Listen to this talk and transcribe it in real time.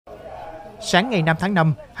Sáng ngày 5 tháng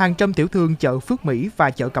 5, hàng trăm tiểu thương chợ Phước Mỹ và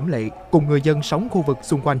chợ Cẩm Lệ cùng người dân sống khu vực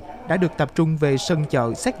xung quanh đã được tập trung về sân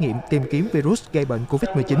chợ xét nghiệm tìm kiếm virus gây bệnh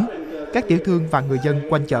Covid-19. Các tiểu thương và người dân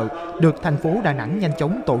quanh chợ được thành phố Đà Nẵng nhanh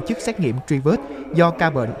chóng tổ chức xét nghiệm truy vết do ca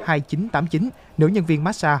bệnh 2989, nữ nhân viên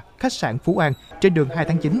massage, khách sạn Phú An trên đường 2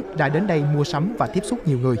 tháng 9 đã đến đây mua sắm và tiếp xúc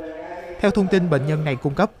nhiều người. Theo thông tin bệnh nhân này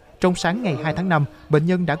cung cấp, trong sáng ngày 2 tháng 5, bệnh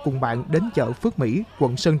nhân đã cùng bạn đến chợ Phước Mỹ,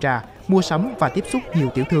 quận Sơn Trà, mua sắm và tiếp xúc nhiều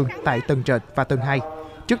tiểu thương tại tầng trệt và tầng 2.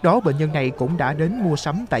 Trước đó, bệnh nhân này cũng đã đến mua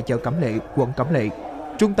sắm tại chợ Cẩm Lệ, quận Cẩm Lệ.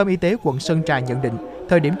 Trung tâm Y tế quận Sơn Trà nhận định,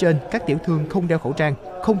 thời điểm trên, các tiểu thương không đeo khẩu trang,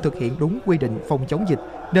 không thực hiện đúng quy định phòng chống dịch,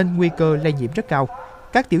 nên nguy cơ lây nhiễm rất cao.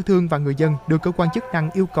 Các tiểu thương và người dân được cơ quan chức năng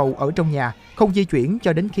yêu cầu ở trong nhà, không di chuyển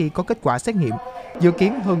cho đến khi có kết quả xét nghiệm. Dự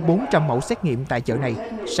kiến hơn 400 mẫu xét nghiệm tại chợ này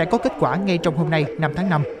sẽ có kết quả ngay trong hôm nay, 5 tháng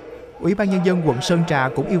 5. Ủy ban Nhân dân quận Sơn Trà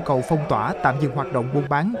cũng yêu cầu phong tỏa tạm dừng hoạt động buôn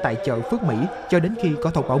bán tại chợ Phước Mỹ cho đến khi có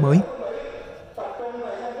thông báo mới.